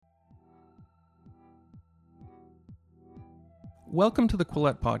Welcome to the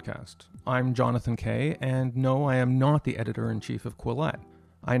Quillette Podcast. I'm Jonathan Kay, and no, I am not the editor-in-chief of Quillette.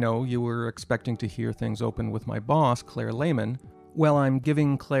 I know you were expecting to hear things open with my boss, Claire Lehman. Well, I'm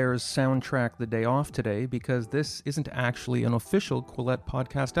giving Claire's soundtrack the day off today because this isn't actually an official Quillette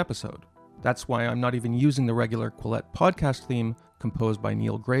Podcast episode. That's why I'm not even using the regular Quillette Podcast theme, composed by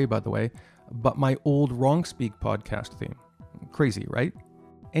Neil Gray, by the way, but my old Wrong Speak podcast theme. Crazy, right?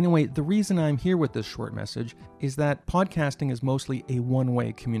 Anyway, the reason I'm here with this short message is that podcasting is mostly a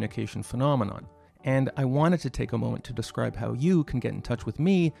one-way communication phenomenon, and I wanted to take a moment to describe how you can get in touch with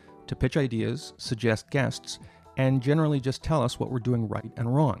me to pitch ideas, suggest guests, and generally just tell us what we're doing right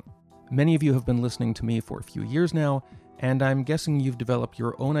and wrong. Many of you have been listening to me for a few years now, and I'm guessing you've developed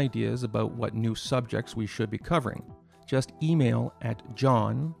your own ideas about what new subjects we should be covering. Just email at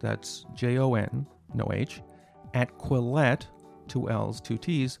John, that's Jon, no H, at Quillette, 2 L's, 2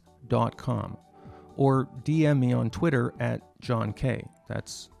 T's, .com, or DM me on Twitter at John K,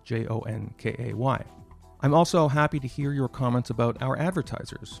 that's Jonkay. I'm also happy to hear your comments about our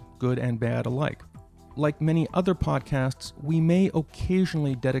advertisers, good and bad alike. Like many other podcasts, we may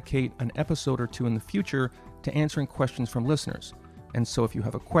occasionally dedicate an episode or two in the future to answering questions from listeners, and so if you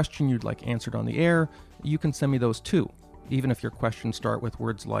have a question you'd like answered on the air, you can send me those too, even if your questions start with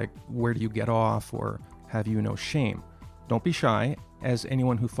words like, where do you get off, or have you no shame. Don't be shy. As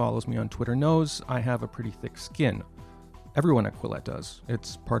anyone who follows me on Twitter knows, I have a pretty thick skin. Everyone at Quillette does.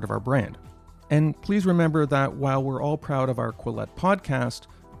 It's part of our brand. And please remember that while we're all proud of our Quillette podcast,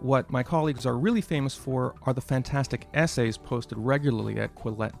 what my colleagues are really famous for are the fantastic essays posted regularly at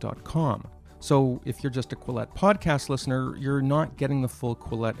Quillette.com. So if you're just a Quillette podcast listener, you're not getting the full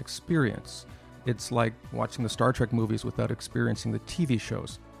Quillette experience. It's like watching the Star Trek movies without experiencing the TV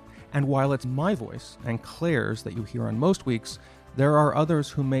shows. And while it's my voice and Claire's that you hear on most weeks, there are others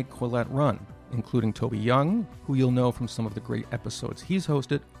who make Quillette run, including Toby Young, who you'll know from some of the great episodes he's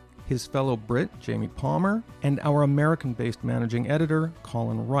hosted, his fellow Brit, Jamie Palmer, and our American-based managing editor,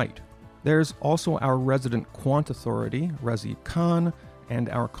 Colin Wright. There's also our resident quant authority, Razib Khan, and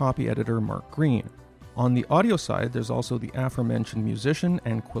our copy editor, Mark Green. On the audio side, there's also the aforementioned musician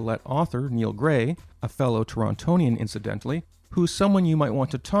and Quillette author, Neil Gray, a fellow Torontonian incidentally, who's someone you might want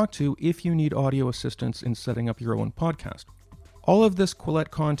to talk to if you need audio assistance in setting up your own podcast. All of this Quillette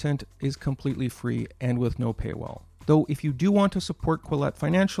content is completely free and with no paywall. Though if you do want to support Quillette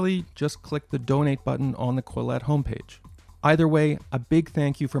financially, just click the donate button on the Quillette homepage. Either way, a big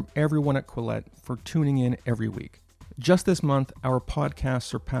thank you from everyone at Quillette for tuning in every week. Just this month, our podcast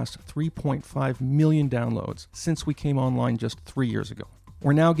surpassed 3.5 million downloads since we came online just 3 years ago.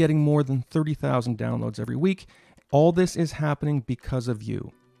 We're now getting more than 30,000 downloads every week. All this is happening because of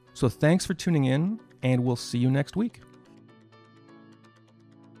you. So thanks for tuning in, and we'll see you next week.